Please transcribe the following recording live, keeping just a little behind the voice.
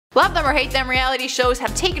Love them or hate them, reality shows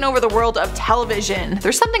have taken over the world of television.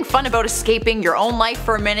 There's something fun about escaping your own life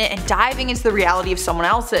for a minute and diving into the reality of someone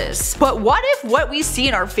else's. But what if what we see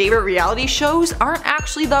in our favorite reality shows aren't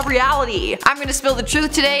actually the reality? I'm gonna spill the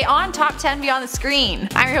truth today on Top 10 Beyond the Screen.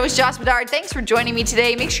 I'm your host Joss Bedard, thanks for joining me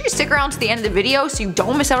today. Make sure you stick around to the end of the video so you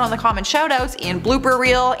don't miss out on the comment shoutouts and blooper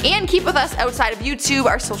reel, and keep with us outside of YouTube.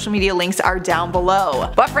 Our social media links are down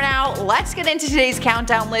below. But for now, let's get into today's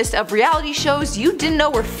countdown list of reality shows you didn't know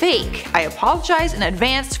were fake. I apologize in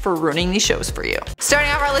advance for ruining these shows for you. Starting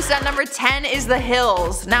off our list at number 10 is The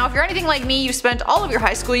Hills. Now if you're anything like me, you spent all of your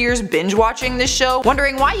high school years binge watching this show,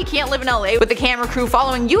 wondering why you can't live in LA with the camera crew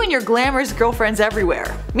following you and your glamorous girlfriends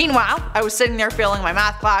everywhere. Meanwhile, I was sitting there failing my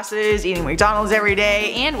math classes, eating McDonald's every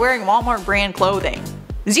day, and wearing Walmart brand clothing.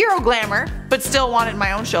 Zero glamour, but still wanted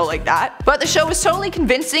my own show like that. But the show was totally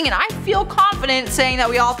convincing, and I feel confident saying that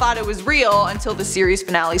we all thought it was real until the series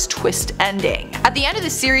finale's twist ending. At the end of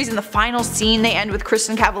the series, in the final scene, they end with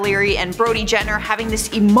Kristen Cavallari and Brody Jenner having this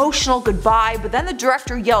emotional goodbye, but then the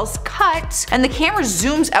director yells cut, and the camera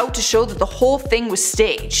zooms out to show that the whole thing was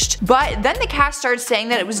staged. But then the cast started saying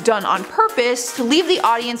that it was done on purpose to leave the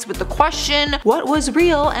audience with the question, what was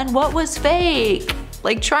real and what was fake?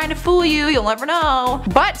 Like trying to fool you, you'll never know.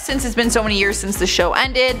 But since it's been so many years since the show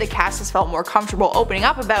ended, the cast has felt more comfortable opening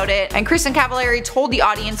up about it, and Kristen Cavallari told the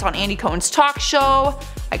audience on Andy Cohen's talk show,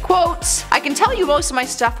 I quote, "I can tell you most of my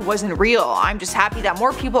stuff wasn't real. I'm just happy that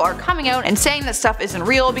more people are coming out and saying that stuff isn't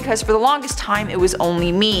real, because for the longest time it was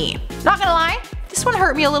only me." Not gonna lie, this one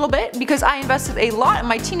hurt me a little bit because I invested a lot of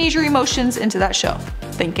my teenager emotions into that show,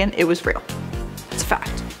 thinking it was real. It's a fact.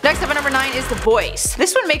 Next up at number 9 is The Voice.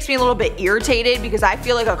 This one makes me a little bit irritated because I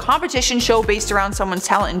feel like a competition show based around someone's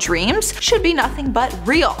talent and dreams should be nothing but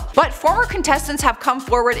real. But former contestants have come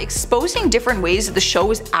forward exposing different ways that the show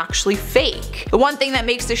is actually fake. The one thing that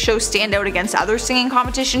makes the show stand out against other singing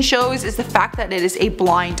competition shows is the fact that it is a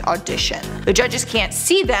blind audition. The judges can't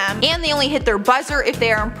see them, and they only hit their buzzer if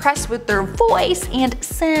they are impressed with their voice and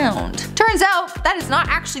sound. Turns out that is not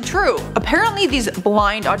actually true. Apparently these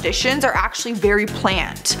blind auditions are actually very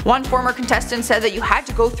planned. One former contestant said that you had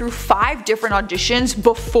to go through 5 different auditions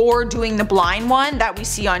before doing the blind one that we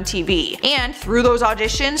see on TV. And through those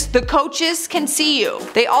auditions, the coaches can see you.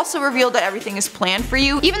 They also revealed that everything is planned for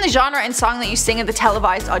you, even the genre and song that you sing at the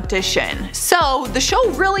televised audition. So the show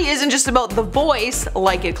really isn't just about the voice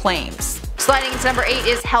like it claims. Sliding into number 8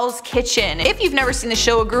 is Hell's Kitchen. If you've never seen the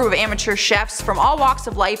show, a group of amateur chefs from all walks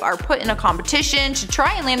of life are put in a competition to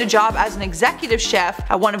try and land a job as an executive chef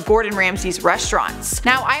at one of Gordon Ramsay's restaurants.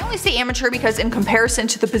 Now I only say amateur because in comparison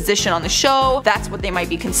to the position on the show, that's what they might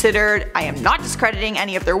be considered. I am not discrediting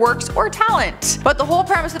any of their works or talent. But the whole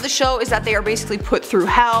premise of the show is that they are basically put through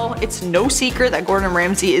hell. It's no secret that Gordon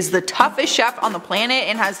Ramsay is the toughest chef on the planet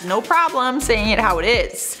and has no problem saying it how it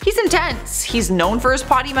is. He's intense. He's known for his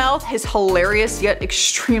potty mouth, his hilarious yet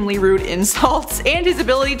extremely rude insults, and his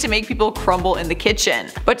ability to make people crumble in the kitchen.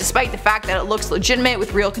 But despite the fact that it looks legitimate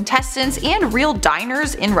with real contestants and real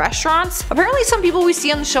diners in restaurants, apparently some people we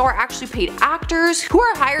see on the show are actually paid actors who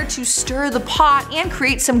are hired to stir the pot and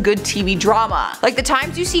create some good TV drama. Like the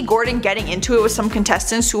times you see Gordon getting into it with some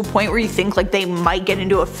contestants to a point where you think like they might get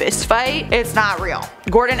into a fist fight, it's not real.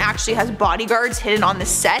 Gordon actually has bodyguards hidden on the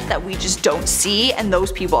set that we just don't see, and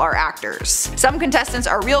those people are actors. Some contestants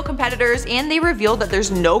are real competitors, and they revealed that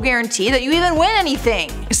there's no guarantee that you even win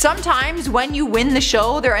anything. Sometimes when you win the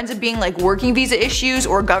show, there ends up being like working visa issues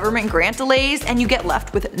or government grant delays, and you get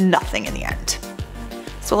left with nothing in the end.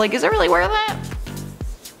 So like, is it really worth it?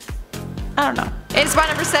 I don't know. And spot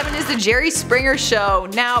number 7 is The Jerry Springer Show.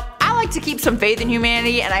 Now, I like to keep some faith in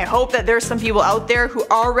humanity, and I hope that there's some people out there who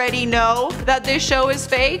already know that this show is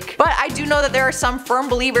fake. But I do know that there are some firm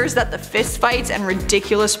believers that the fistfights and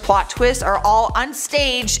ridiculous plot twists are all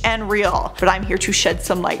unstaged and real. But I'm here to shed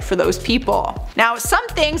some light for those people. Now, some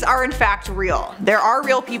things are in fact real. There are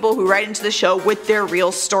real people who write into the show with their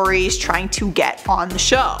real stories trying to get on the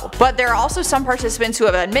show. But there are also some participants who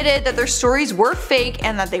have admitted that their stories were fake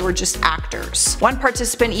and that they were just actors. One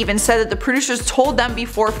participant even said that the producers told them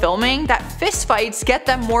before filming that fistfights get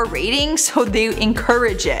them more ratings, so they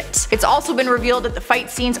encourage it. It's also been revealed that the fight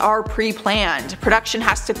scenes are pre-planned. Production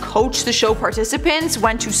has to coach the show participants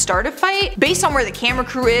when to start a fight based on where the camera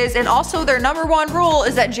crew is, and also their #1 rule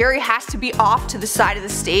is that Jerry has to be off to the side of the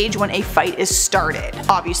stage when a fight is started.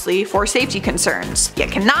 Obviously for safety concerns. You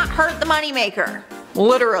cannot hurt the moneymaker.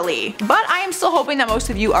 Literally. But I am still hoping that most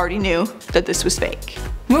of you already knew that this was fake.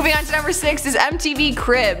 Moving on to number 6 is MTV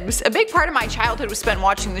Cribs. A big part of my childhood was spent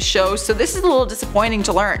watching the show, so this is a little disappointing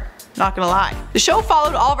to learn. Not gonna lie. The show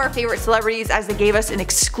followed all of our favorite celebrities as they gave us an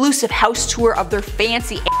exclusive house tour of their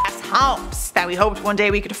fancy ass homes that we hoped one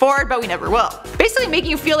day we could afford, but we never will. Basically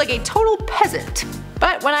making you feel like a total peasant.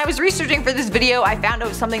 But when I was researching for this video, I found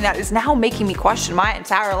out something that is now making me question my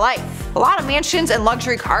entire life. A lot of mansions and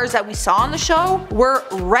luxury cars that we saw on the show were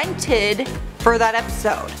rented for that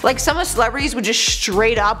episode. Like, some of the celebrities would just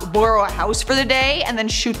straight up borrow a house for the day and then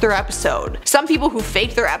shoot their episode. Some people who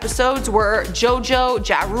faked their episodes were JoJo,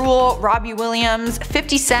 Ja Rule, Robbie Williams,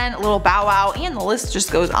 50 Cent, Lil Bow Wow, and the list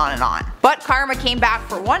just goes on and on. But karma came back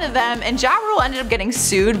for one of them, and Ja Rule ended up getting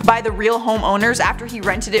sued by the real homeowners after he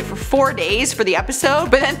rented it for 4 days for the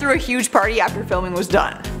episode, but then threw a huge party after filming was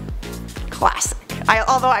done. Classic.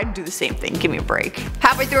 Although I'd do the same thing, give me a break.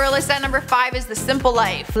 Halfway through our list at number 5 is The Simple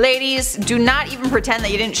Life. Ladies, do not even pretend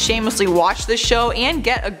that you didn't shamelessly watch this show and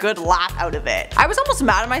get a good laugh out of it. I was almost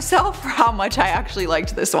mad at myself for how much I actually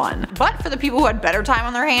liked this one. But for the people who had better time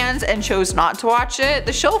on their hands and chose not to watch it,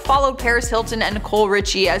 the show followed Paris Hilton and Nicole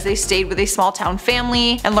Richie as they stayed with a small town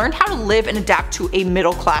family and learned how to live and adapt to a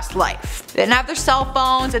middle class life. They didn't have their cell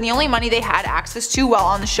phones, and the only money they had access to while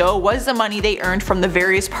on the show was the money they earned from the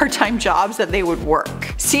various part-time jobs that they would work.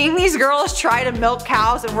 Seeing these girls try to milk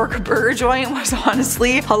cows and work a burger joint was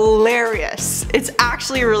honestly hilarious. It's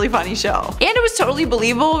actually a really funny show. And it was totally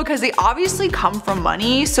believable because they obviously come from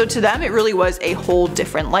money, so to them it really was a whole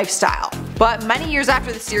different lifestyle. But many years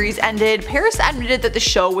after the series ended, Paris admitted that the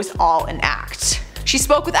show was all an act. She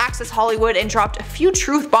spoke with Access Hollywood and dropped a few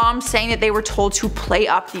truth bombs saying that they were told to play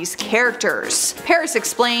up these characters. Paris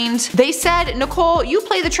explained, "They said, Nicole, you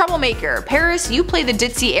play the troublemaker. Paris, you play the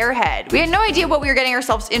ditzy airhead. We had no idea what we were getting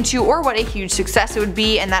ourselves into or what a huge success it would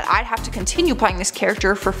be, and that I'd have to continue playing this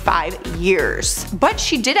character for 5 years. But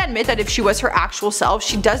she did admit that if she was her actual self,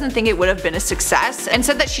 she doesn't think it would have been a success, and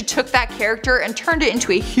said that she took that character and turned it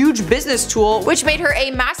into a huge business tool, which made her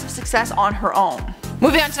a massive success on her own."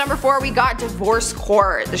 Moving on to number 4, we got Divorce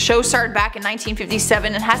Court. The show started back in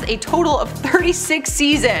 1957 and has a total of 36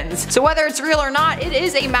 seasons. So whether it's real or not, it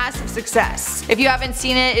is a massive success. If you haven't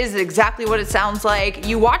seen it, it is exactly what it sounds like.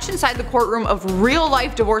 You watch inside the courtroom of real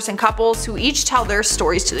life divorcing couples who each tell their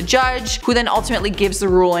stories to the judge, who then ultimately gives the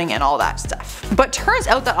ruling and all that stuff. But turns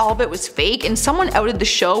out that all of it was fake, and someone outed the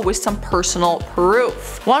show with some personal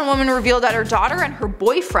proof. One woman revealed that her daughter and her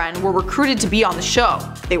boyfriend were recruited to be on the show.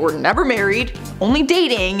 They were never married, only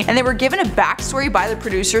dating, and they were given a backstory by the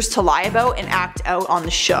producers to lie about and act out on the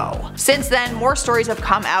show. Since then, more stories have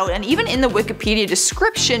come out, and even in the Wikipedia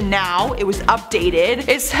description now, it was updated,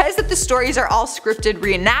 it says that the stories are all scripted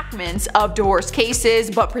reenactments of divorce cases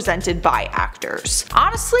but presented by actors.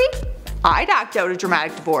 Honestly, I'd act out a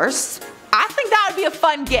dramatic divorce. I think that would be a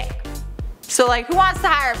fun gig. So like, who wants to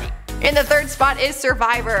hire me? In the 3rd spot is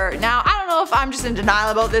Survivor. Now, I don't know if I'm just in denial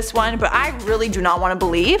about this one, but I really do not want to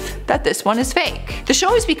believe that this one is fake. The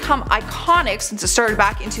show has become iconic since it started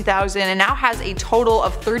back in 2000 and now has a total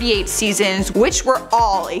of 38 seasons, which were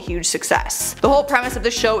all a huge success. The whole premise of the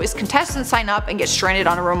show is contestants sign up and get stranded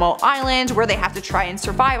on a remote island where they have to try and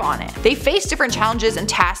survive on it. They face different challenges and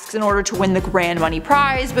tasks in order to win the grand money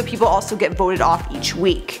prize, but people also get voted off each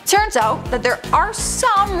week. Turns out that there are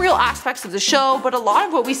some real aspects of the show, but a lot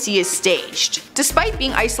of what we see is staged. Despite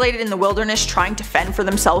being isolated in the wilderness trying to fend for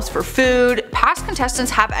themselves for food, past contestants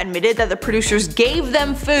have admitted that the producers gave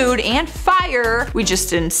them food and fire, we just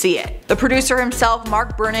didn't see it. The producer himself,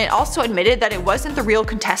 Mark Burnett, also admitted that it wasn't the real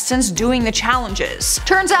contestants doing the challenges.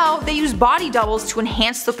 Turns out they used body doubles to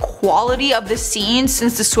enhance the quality of the scenes,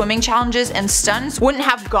 since the swimming challenges and stunts wouldn't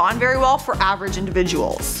have gone very well for average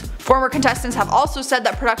individuals. Former contestants have also said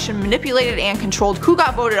that production manipulated and controlled who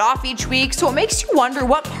got voted off each week, so it makes you wonder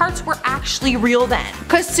what parts were actually real then.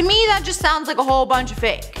 Cause to me that just sounds like a whole bunch of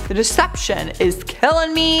fake. The deception is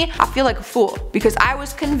killing me. I feel like a fool because I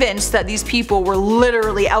was convinced that these people were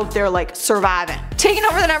literally out there like surviving. Taking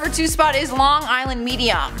over the number 2 spot is Long Island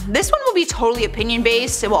Medium. This one will be totally opinion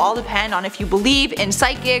based. It will all depend on if you believe in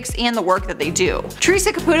psychics and the work that they do.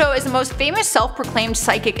 Teresa Caputo is the most famous self-proclaimed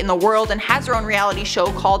psychic in the world and has her own reality show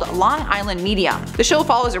called Long Island Medium. The show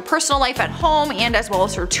follows her personal life at home and as well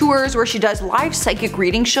as her tours, where she does live psychic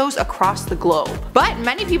reading shows across the globe. But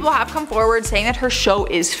many people have come forward saying that her show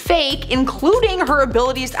is fake, including her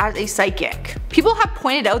abilities as a psychic. People have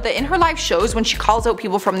pointed out that in her live shows, when she calls out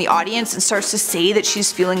people from the audience and starts to say that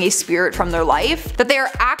she's feeling a spirit from their life, that they are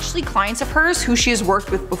actually clients of hers who she has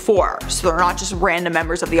worked with before, so they're not just random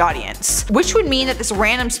members of the audience. Which would mean that this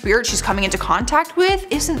random spirit she's coming into contact with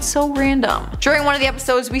isn't so random. During one of the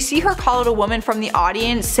episodes, we see her call out a woman from the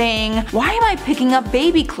audience saying, "Why am I picking up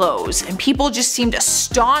baby clothes?" And people just seemed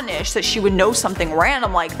astonished that she would know something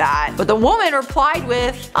random like that. But the woman replied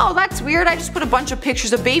with, "Oh, that's weird, I just put a bunch of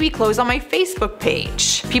pictures of baby clothes on my Facebook Facebook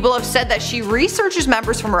page. People have said that she researches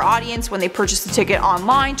members from her audience when they purchase a ticket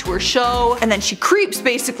online to her show, and then she creeps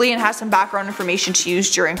basically and has some background information to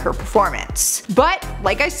use during her performance. But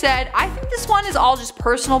like I said, I think this one is all just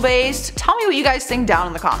personal based. Tell me what you guys think down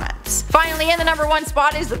in the comments. Finally, in the #1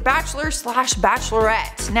 spot is The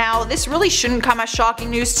Bachelor/Bachelorette. Now, this really shouldn't come as shocking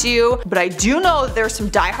news to you, but I do know that there are some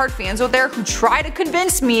diehard fans out there who try to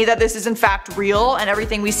convince me that this is in fact real and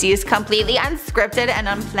everything we see is completely unscripted and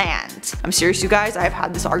unplanned. I'm serious, you guys, I've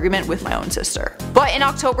had this argument with my own sister. But in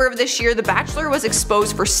October of this year, The Bachelor was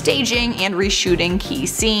exposed for staging and reshooting key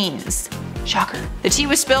scenes. Shocker. The tea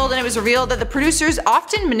was spilled and it was revealed that the producers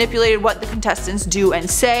often manipulated what the contestants do and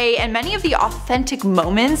say, and many of the authentic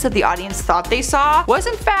moments that the audience thought they saw was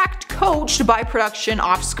in fact coached by production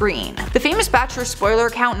off screen. The famous Bachelor spoiler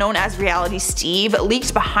account known as Reality Steve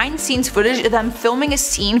leaked behind the scenes footage of them filming a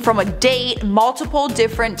scene from a date multiple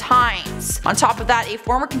different times. On top of that, a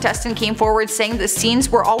former contestant came forward saying that the scenes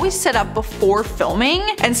were always set up before filming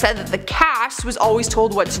and said that the cast was always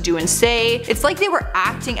told what to do and say. It's like they were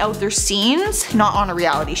acting out their scenes, not on a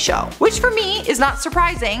reality show. Which for me is not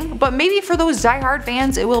surprising, but maybe for those diehard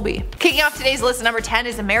fans it will be. Kicking off today's list, number 10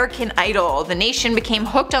 is American Idol. The nation became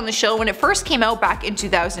hooked on the show when it first came out back in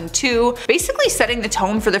 2002, basically setting the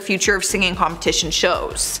tone for the future of singing competition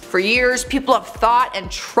shows. For years, people have thought and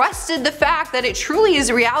trusted the fact that it truly is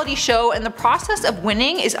a reality show and the process of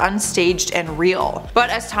winning is unstaged and real. But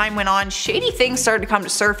as time went on, shady things started to come to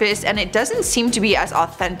surface and it doesn't seem to be as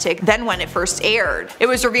authentic than when it first aired. It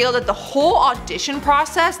was revealed that the whole audition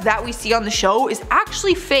process that we see on the show is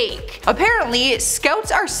actually fake. Apparently,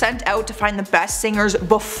 scouts are sent out to find the best singers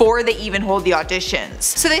before they even hold the auditions.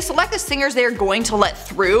 So they select the singers they are going to let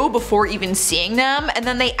through before even seeing them, and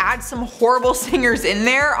then they add some horrible singers in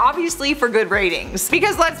there, obviously for good ratings.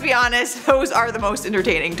 Because let's be honest, those are the most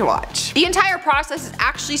entertaining to watch. The entire process is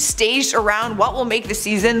actually staged around what will make the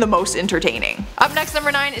season the most entertaining. Up next,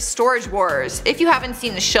 number 9 is Storage Wars. If you haven't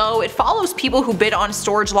seen the show, it follows people who bid on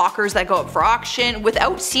storage lockers that go up for auction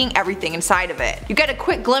without seeing everything inside of it. You get a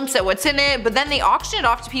quick glimpse at what's in it, but then they auction it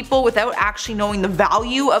off to people without actually knowing the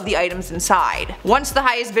value of the items inside. Once the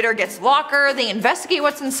highest bidder gets the locker, they investigate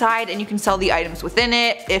what's inside and you can sell the items within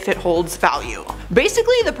it if it holds value.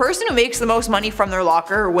 Basically, the person who makes the most money from their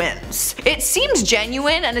locker wins. It seems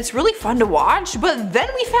genuine and it's really fun to watch, but then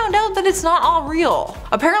we found out that it's not all real.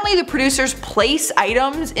 Apparently, the producers place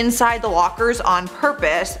items inside the lockers on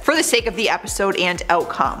purpose for the sake of the episode and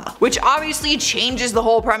outcome, which obviously changes the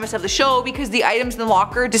whole premise of the show because the items in the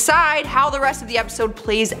locker decide how the rest of the episode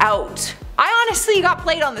plays out. I honestly got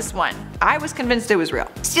played on this one. I was convinced it was real.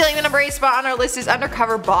 Stealing the number 8 spot on our list is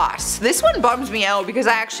Undercover Boss. This one bums me out because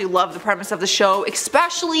I actually love the premise of the show,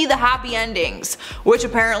 especially the happy endings, which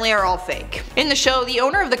apparently are all fake. In the show, the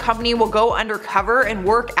owner of the company will go undercover and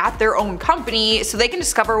work at their own company so they can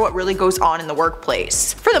discover what really goes on in the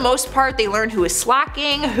workplace. For the most part, they learn who is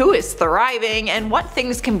slacking, who is thriving, and what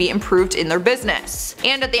things can be improved in their business.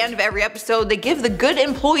 And at the end of every episode, they give the good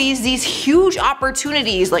employees these huge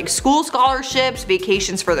opportunities like school scholarships,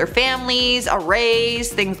 vacations for their families, a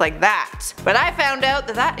raise, things like that. But I found out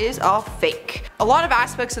that that is all fake. A lot of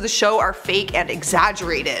aspects of the show are fake and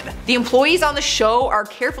exaggerated. The employees on the show are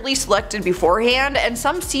carefully selected beforehand, and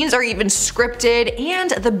some scenes are even scripted,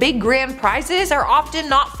 and the big grand prizes are often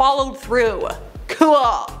not followed through.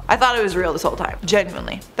 Cool. I thought it was real this whole time.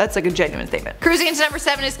 Genuinely. That's like a genuine statement. Cruising into number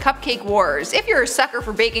 7 is Cupcake Wars. If you're a sucker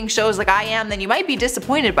for baking shows like I am, then you might be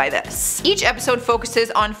disappointed by this. Each episode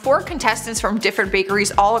focuses on 4 contestants from different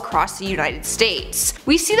bakeries all across the United States.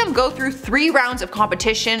 We see them go through 3 rounds of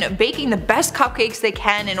competition, baking the best cupcakes they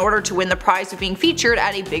can in order to win the prize of being featured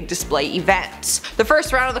at a big display event. The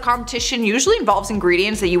first round of the competition usually involves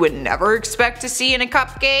ingredients that you would never expect to see in a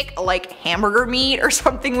cupcake, like hamburger meat or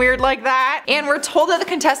something weird like that. And we're told that the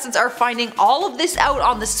contestants are finding all of this out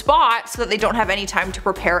on the spot so that they don't have any time to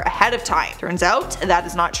prepare ahead of time. Turns out that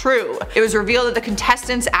is not true. It was revealed that the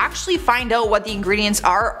contestants actually find out what the ingredients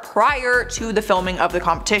are prior to the filming of the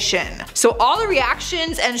competition. So all the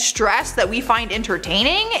reactions and stress that we find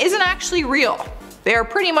entertaining isn't actually real. They are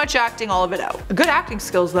pretty much acting all of it out. Good acting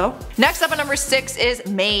skills though. Next up at number 6 is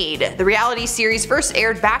Made. The reality series first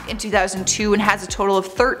aired back in 2002 and has a total of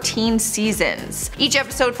 13 seasons. Each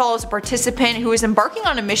episode follows a participant who is embarking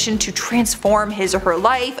on a mission to transform his or her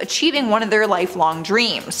life, achieving one of their lifelong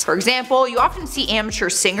dreams. For example, you often see amateur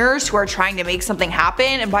singers who are trying to make something happen,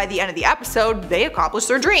 and by the end of the episode, they accomplish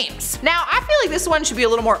their dreams. Now, I feel like this one should be a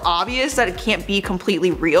little more obvious that it can't be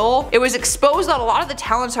completely real. It was exposed that a lot of the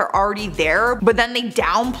talents are already there, but then then they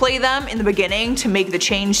downplay them in the beginning to make the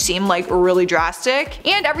change seem like really drastic.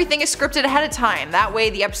 And everything is scripted ahead of time. That way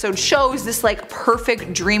the episode shows this like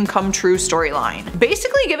perfect dream come true storyline.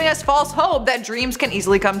 Basically giving us false hope that dreams can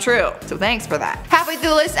easily come true. So thanks for that. Halfway through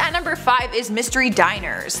the list at number 5 is Mystery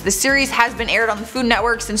Diners. The series has been aired on the Food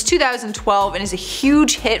Network since 2012 and is a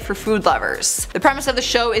huge hit for food lovers. The premise of the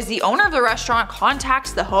show is the owner of the restaurant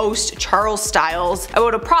contacts the host, Charles Styles,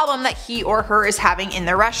 about a problem that he or her is having in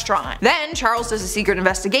their restaurant. Then Charles does a secret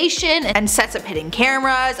investigation and sets up hidden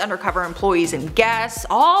cameras, undercover employees and guests,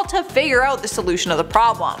 all to figure out the solution of the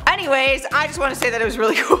problem. Anyways, I just want to say that it was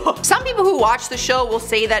really cool. Some people who watch the show will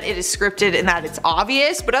say that it is scripted and that it's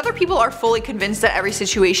obvious, but other people are fully convinced that every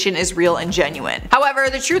situation is real and genuine. However,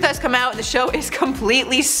 the truth has come out and the show is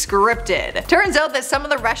completely scripted. Turns out that some of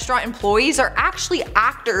the restaurant employees are actually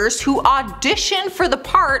actors who audition for the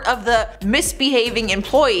part of the misbehaving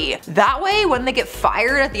employee. That way, when they get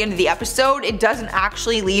fired at the end of the episode, it doesn't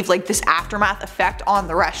actually leave like this aftermath effect on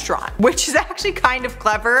the restaurant, which is actually kind of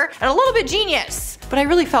clever and a little bit genius. But I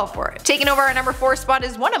really fell for it. Taking over our number 4 spot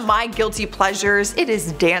is one of my guilty pleasures. It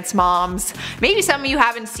is Dance Moms. Maybe some of you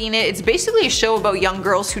haven't seen it. It's basically a show about young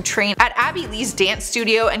girls who train at Abby Lee's dance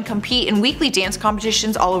studio and compete in weekly dance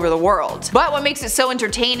competitions all over the world. But what makes it so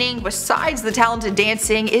entertaining, besides the talented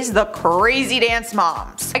dancing, is the crazy dance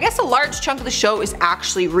moms. I guess a large chunk of the show is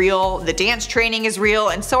actually real. The dance training is real,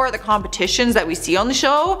 and so are the competitions that we see on the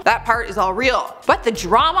show. That part is all real. But the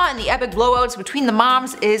drama and the epic blowouts between the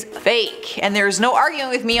moms is fake, and there's no arguing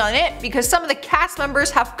with me on it because some of the cast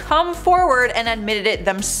members have come forward and admitted it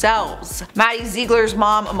themselves. Maddie Ziegler's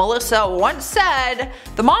mom, Melissa, once said,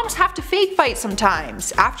 "The moms have to fake fight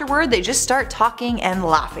sometimes. Afterward, they just start talking and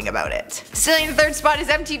laughing about it." Stealing the 3rd spot is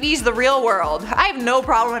MTV's The Real World. I have no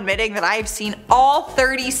problem admitting that I have seen all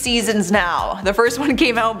 30 seasons now. The first one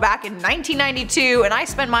came out back in 1992 and I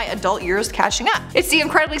spent my adult years catching up. It's the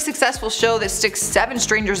incredibly successful show that sticks 7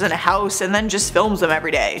 strangers in a house and then just films them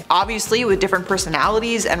every day. Obviously, with different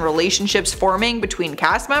personalities and relationships forming between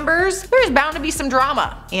cast members, there's bound to be some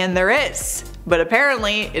drama. And there is. But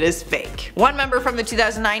apparently it is fake. One member from the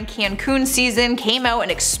 2009 Cancun season came out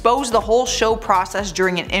and exposed the whole show process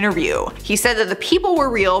during an interview. He said that the people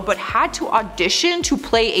were real but had to audition to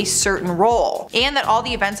play a certain role, and that all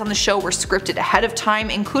the events on the show were scripted ahead of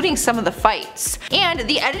time, including some of the fights. And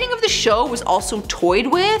the editing of the show was also toyed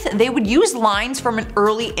with. They would use lines from an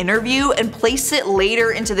early interview and place it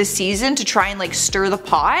later into the season to try and like stir the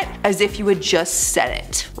pot as if you had just said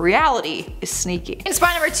it. Reality is sneaky. And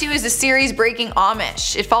spot number 2 is the series Breaking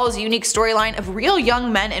Amish. It follows a unique storyline of real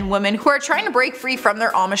young men and women who are trying to break free from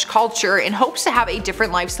their Amish culture in hopes to have a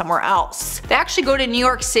different life somewhere else. They actually go to New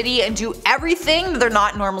York City and do everything that they're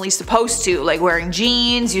not normally supposed to, like wearing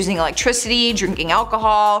jeans, using electricity, drinking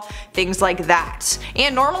alcohol, things like that.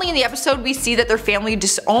 And normally in the episode we see that their family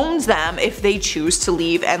disowns them if they choose to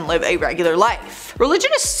leave and live a regular life.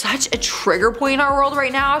 Religion is such a trigger point in our world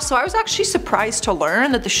right now, so I was actually surprised to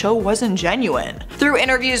learn that the show wasn't genuine. Through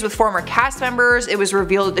interviews with former cast members, it was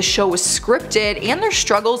revealed that the show was scripted and their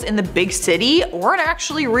struggles in the big city weren't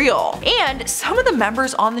actually real. And some of the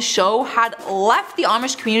members on the show had left the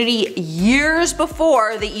Amish community years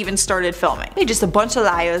before they even started filming. They're just a bunch of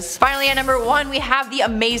liars. Finally, at number 1, we have The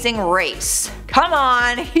Amazing Race. Come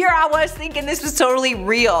on, here I was thinking this was totally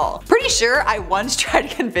real. Pretty sure I once tried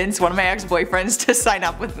to convince one of my ex-boyfriends to sign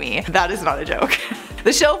up with me. That is not a joke.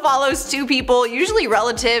 The show follows 2 people, usually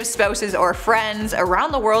relatives, spouses, or friends,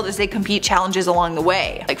 around the world as they compete challenges along the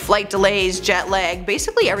way, like flight delays, jet lag,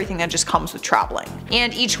 basically everything that just comes with traveling.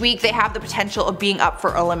 And each week they have the potential of being up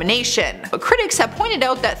for elimination. But critics have pointed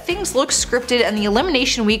out that things look scripted and the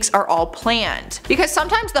elimination weeks are all planned. Because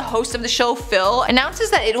sometimes the host of the show, Phil, announces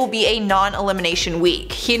that it will be a non-elimination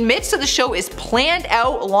week. He admits that the show is planned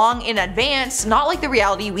out long in advance, not like the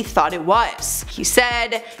reality we thought it was. He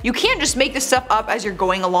said, "You can't just make this stuff up as you're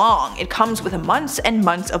going along. It comes with months and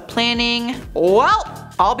months of planning." Well,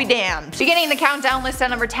 I'll be damned. Beginning the countdown list at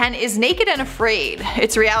number 10 is Naked and Afraid.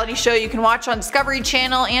 It's a reality show you can watch on Discovery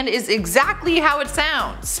Channel and is exactly how it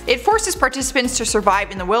sounds. It forces participants to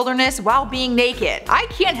survive in the wilderness while being naked. I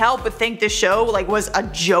can't help but think this show was a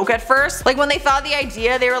joke at first. Like when they thought the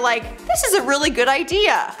idea, they were like, this is a really good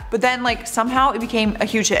idea. But then somehow it became a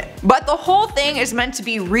huge hit. But the whole thing is meant to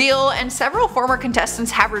be real, and several former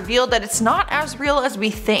contestants have revealed that it's not as real as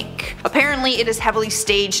we think. Apparently it is heavily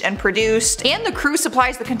staged and produced, and the crew supplies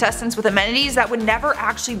surprise the contestants with amenities that would never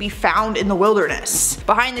actually be found in the wilderness.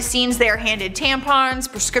 Behind the scenes, they are handed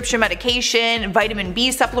tampons, prescription medication, vitamin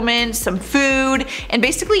B supplements, some food, and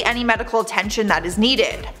basically any medical attention that is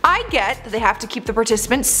needed. I get that they have to keep the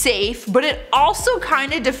participants safe, but it also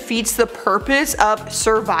kind of defeats the purpose of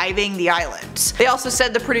surviving the island. They also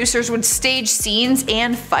said the producers would stage scenes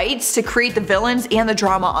and fights to create the villains and the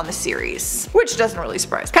drama on the series, which doesn't really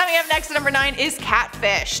surprise me. Coming up next at number 9 is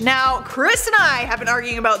catfish. Now, Chris and I have been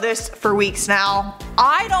arguing about this for weeks now.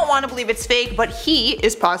 I don't want to believe it's fake, but he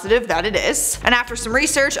is positive that it is. And after some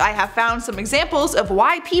research, I have found some examples of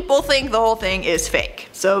why people think the whole thing is fake.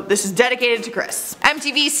 So this is dedicated to Chris.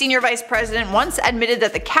 MTV's senior vice president once admitted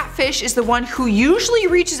that the catfish is the one who usually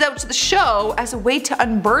reaches out to the show as a way to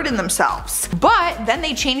unburden themselves. But then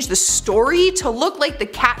they changed the story to look like the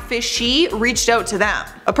catfishee reached out to them.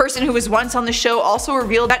 A person who was once on the show also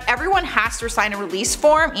revealed that everyone has to sign a release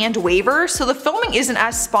form and waiver, so the filming isn't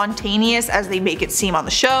as spontaneous as they make it seem on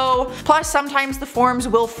the show. Plus, sometimes the forms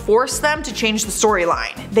will force them to change the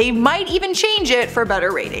storyline. They might even change it for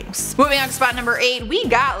better ratings. Moving on to spot number 8, we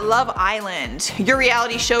got Love Island. Your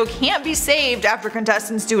reality show can't be saved after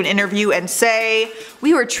contestants do an interview and say,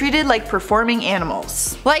 "We were treated like performing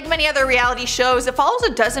animals." Like many other reality shows, it follows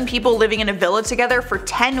a dozen people living in a villa together for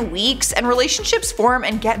 10 weeks, and relationships form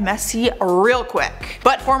and get messy real quick.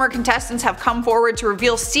 But former contestants have come forward to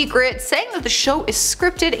reveal secrets, saying that the show is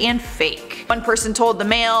scripted and fake. One person told the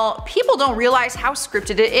Mail, "People don't realize how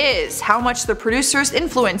scripted it is, how much the producers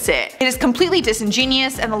influence it. It is completely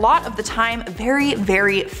disingenuous and a lot of the time very,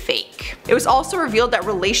 very fake." It was also revealed that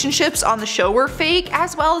relationships on the show were fake,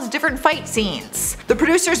 as well as different fight scenes. The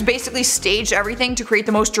producers basically staged everything to create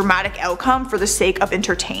the most dramatic outcome for the sake of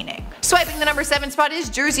entertaining. Swiping the number 7 spot is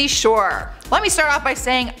Jersey Shore. Let me start off by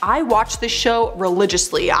saying I watched this show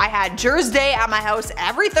religiously. I had Jersey Day at my house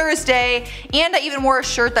every Thursday, and I even wore a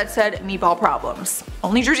shirt that said meatball problems.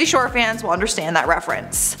 Only Jersey Shore fans will understand that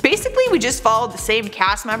reference. Basically, we just followed the same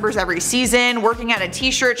cast members every season, working at a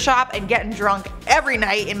t-shirt shop and getting drunk every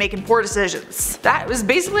night and making poor decisions. That was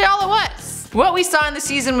basically all it was. What we saw in the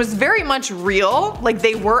season was very much real, like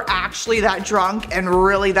they were actually that drunk and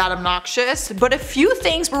really that obnoxious, but a few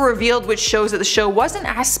things were revealed which shows that the show wasn't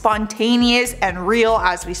as spontaneous and real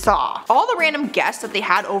as we saw. All the random guests that they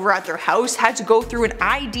had over at their house had to go through an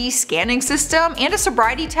ID scanning system and a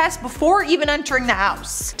sobriety test before even entering the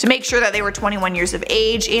house, to make sure that they were 21 years of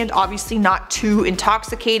age and obviously not too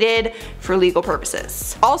intoxicated for legal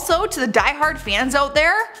purposes. Also, to the diehard fans out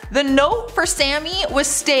there, the note for Sammy was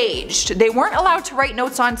staged. They weren't allowed to write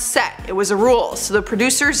notes on set, it was a rule, so the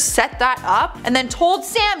producers set that up and then told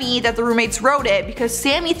Sammy that the roommates wrote it because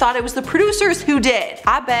Sammy thought it was the producers who did.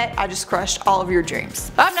 I bet I just crushed all of your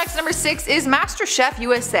dreams. Up next, number 6 is MasterChef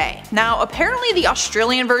USA. Now, apparently the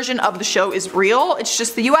Australian version of the show is real, it's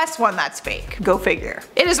just the US one that's fake. Go figure.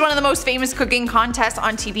 It is one of the most famous cooking contests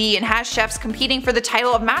on TV and has chefs competing for the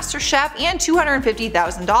title of Master Chef and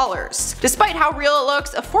 $250,000. Despite how real it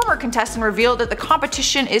looks, a former contestant revealed that the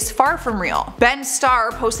competition is far from real. Ben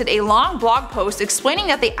Starr posted a long blog post explaining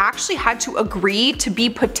that they actually had to agree to be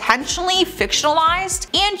potentially fictionalized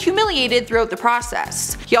and humiliated throughout the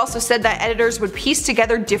process. He also said that editors would piece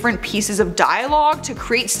together different pieces of dialogue to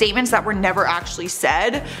create statements that were never actually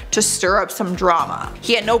said to stir up some drama.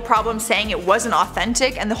 He had no problem saying it wasn't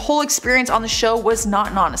authentic and the whole experience on the show was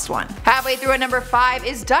not an honest one. Halfway through at number 5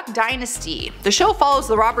 is Duck Dynasty. The show follows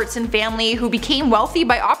the Robertson family who became wealthy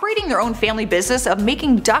by operating their own family business of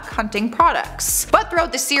making duck hunting products. But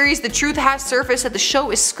throughout the series, the truth has surfaced that the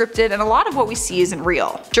show is scripted and a lot of what we see isn't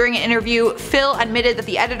real. During an interview, Phil admitted that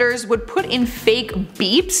the editors would put in fake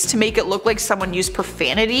beeps to make it look like someone used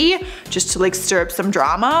profanity, just to stir up some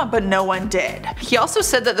drama, but no one did. He also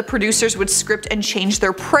said that the producers would script and change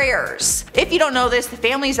their prayers. If you don't know this, the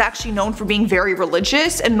family is actually known for being very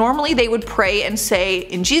religious, and normally they would pray and say,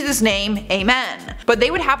 "In Jesus' name, amen." But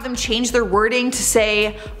they would have them change their wording to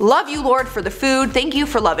say, "Love you, Lord, for the food, thank you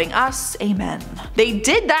for loving us, amen." They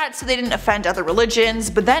did that so they didn't offend other religions,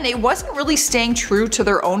 but then it wasn't really staying true to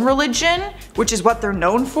their own religion, which is what they're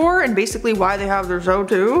known for and basically why they have their show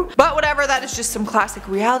too. But whatever, that is just some classic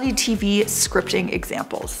reality TV scripting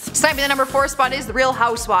examples. Sniping the number 4 spot is The Real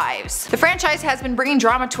Housewives. The franchise has been bringing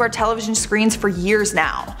drama to our television screens for years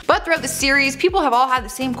now. But throughout the series, people have all had the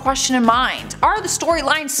same question in mind. Are the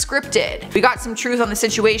storylines scripted? We got some truth on the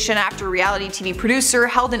situation after a reality TV producer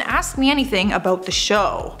held an Ask Me Anything about the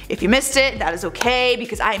show. If you missed it, that is okay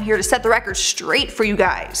because I am here to set the record straight for you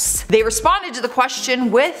guys. They responded to the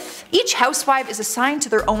question with, each housewife is assigned to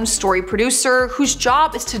their own story producer whose job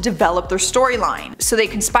job is to develop their storyline, so they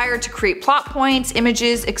conspire to create plot points,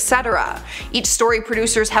 images, etc. Each story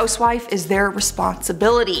producer's housewife is their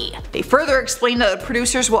responsibility. They further explain that the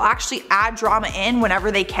producers will actually add drama in whenever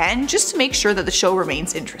they can, just to make sure that the show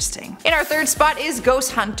remains interesting. In our third spot is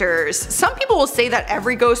Ghost Hunters. Some people will say that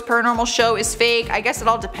every ghost paranormal show is fake. I guess it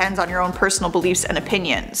all depends on your own personal beliefs and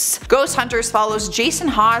opinions. Ghost Hunters follows Jason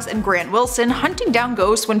Hawes and Grant Wilson hunting down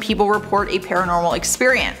ghosts when people report a paranormal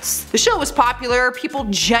experience. The show was popular, people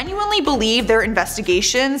genuinely believed their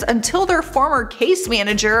investigations until their former case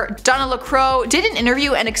manager, Donna LaCroix, did an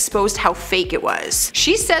interview and exposed how fake it was.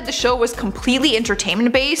 She said the show was completely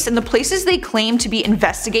entertainment based and the places they claimed to be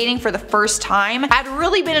investigating for the first time had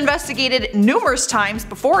really been investigated numerous times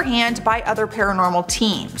beforehand by other paranormal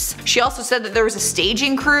teams. She also said that there was a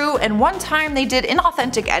staging crew and one time they did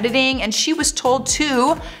inauthentic editing and she was told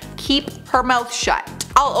to keep her mouth shut.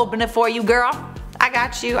 I'll open it for you, girl. I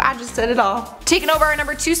got you, I just said it all. Taking over our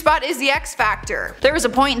number 2 spot is the X Factor. There was a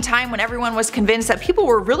point in time when everyone was convinced that people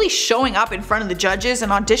were really showing up in front of the judges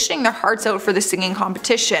and auditioning their hearts out for the singing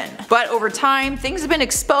competition. But over time, things have been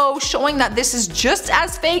exposed, showing that this is just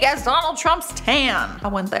as fake as Donald Trump's tan. I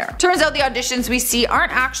went there. Turns out the auditions we see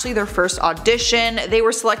aren't actually their first audition. They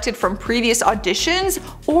were selected from previous auditions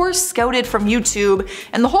or scouted from YouTube,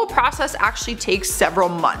 and the whole process actually takes several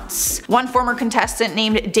months. One former contestant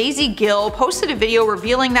named Daisy Gill posted a video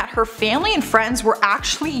revealing that her family and friends were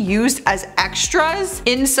actually used as extras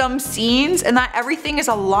in some scenes and that everything is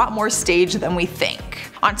a lot more staged than we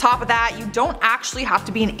think. On top of that, you don't actually have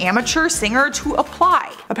to be an amateur singer to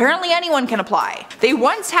apply. Apparently anyone can apply. They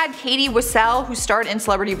once had Katie Wiesel, who starred in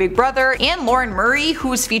Celebrity Big Brother, and Lauren Murray, who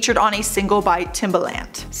was featured on a single by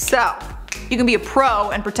Timbaland. So, you can be a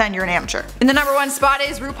pro and pretend you're an amateur. In the number 1 spot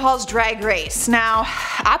is RuPaul's Drag Race. Now,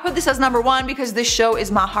 I put this as number 1 because this show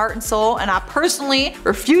is my heart and soul and I personally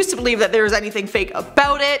refuse to believe that there is anything fake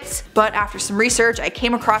about it. But after some research, I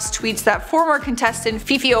came across tweets that former contestant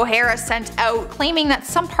Fifi O'Hara sent out claiming that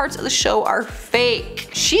some parts of the show are fake.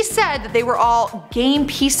 She said that they were all game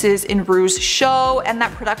pieces in Ru's show and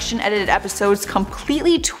that production edited episodes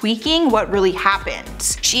completely tweaking what really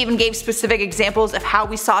happened. She even gave specific examples of how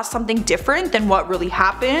we saw something different than what really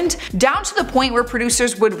happened, down to the point where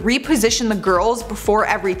producers would reposition the girls before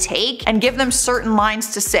every take and give them certain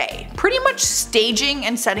lines to say, pretty much staging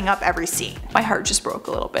and setting up every scene. My heart just broke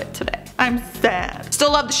a little bit today. I'm sad.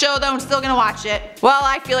 Still love the show though, I'm still gonna watch it. Well,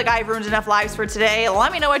 I feel like I've ruined enough lives for today.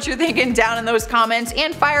 Let me know what you're thinking down in those comments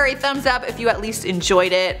and fire a thumbs up if you at least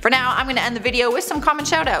enjoyed it. For now, I'm gonna end the video with some comment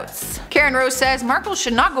shoutouts. Karen Rose says, Markle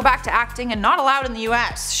should not go back to acting and not allowed in the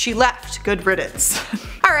US. She left. Good riddance.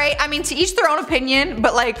 Alright, I mean to each their own opinion,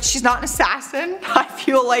 but like she's not an assassin. I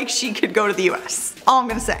feel like she could go to the US. All I'm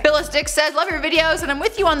gonna say. Phyllis Dick says, love your videos and I'm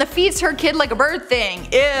with you on the feeds her kid like a bird thing.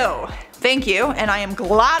 Ew. Thank you, and I am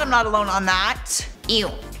glad I'm not alone on that.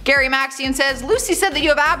 Ew. Gary Maxian says, Lucy said that you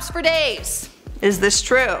have abs for days. Is this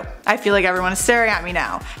true? I feel like everyone is staring at me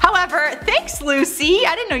now. However, thanks Lucy,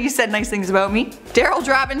 I didn't know you said nice things about me. Daryl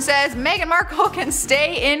Drabin says, Meghan Markle can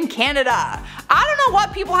stay in Canada. I don't know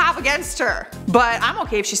what people have against her, but I'm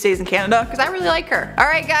okay if she stays in Canada because I really like her.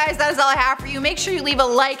 Alright guys, that is all I have for you. Make sure you leave a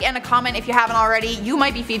like and a comment if you haven't already. You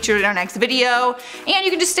might be featured in our next video, and you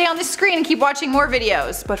can just stay on this screen and keep watching more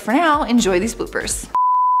videos. But for now, enjoy these bloopers.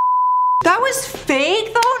 That was fake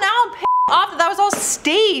though? Now I'm pissed off that was all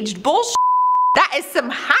staged. Bullshit. That is some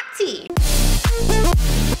hot tea.